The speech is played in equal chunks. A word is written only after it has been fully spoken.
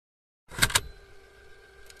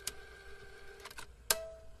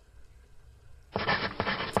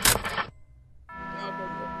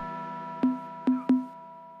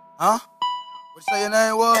Huh? What you say your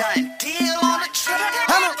name was? Deal on the track.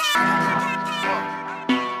 Hannah.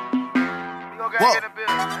 What?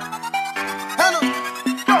 Hannah.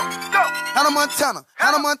 Hannah Montana.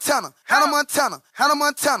 Hannah Montana. Hannah Montana. Hannah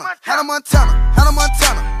Montana. Hannah Montana. Hannah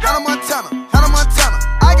Montana. Hannah Montana. Hannah Montana.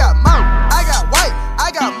 I got mouth. I got white.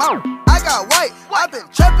 I got mouth. I got white. I been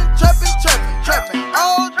trapping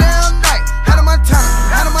all damn night. Hannah Montana.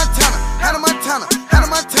 Hannah Montana. Hannah Montana. Hannah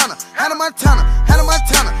Montana. Hannah Montana. Hannah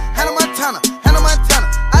Montana. Hannah Montana. Hannah Montana.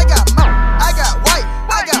 I got mouth. I got white.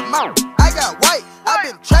 I got mouth. I got white. I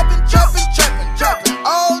been trapping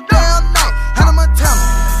all damn night. Hannah Montana.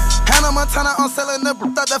 Hannah Montana on selling the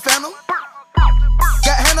out the phantom.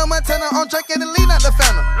 Got Hannah Montana on drinking the lean out the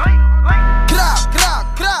phantom.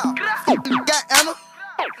 Got Anna.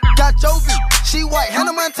 Got Jovi. She white.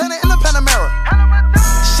 Hannah Montana in the Panamera.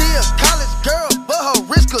 She a college girl, but her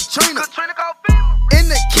wrist Katrina. In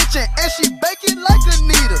the kitchen and she baking like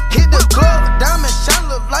Anita. Hit the club, diamond shine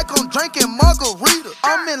look like I'm drinking margarita.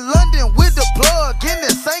 I'm in London with the plug, in the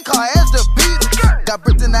same car as the Beatles. Got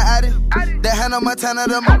Brit in the Addy, that Hannah Montana,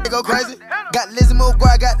 the go crazy. Got Lizzie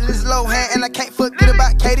McGuire, got Liz Lohan, and I can't forget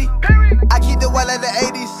about Katie. I keep the white like the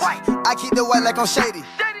 80s, I keep the white like I'm shady.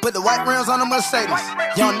 Put the white rims on the Mercedes.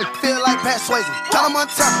 Young nigga feel like Pat Swayze. Hannah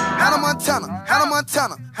Montana, Hannah Montana, Hannah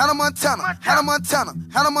Montana, Hannah Montana, Hannah Montana,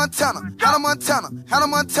 Hannah Montana, Hannah Montana, Hannah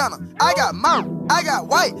Montana. I got mouth, I got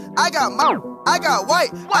white, I got mouth, I got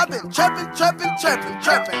white. I been trapping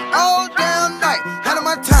all damn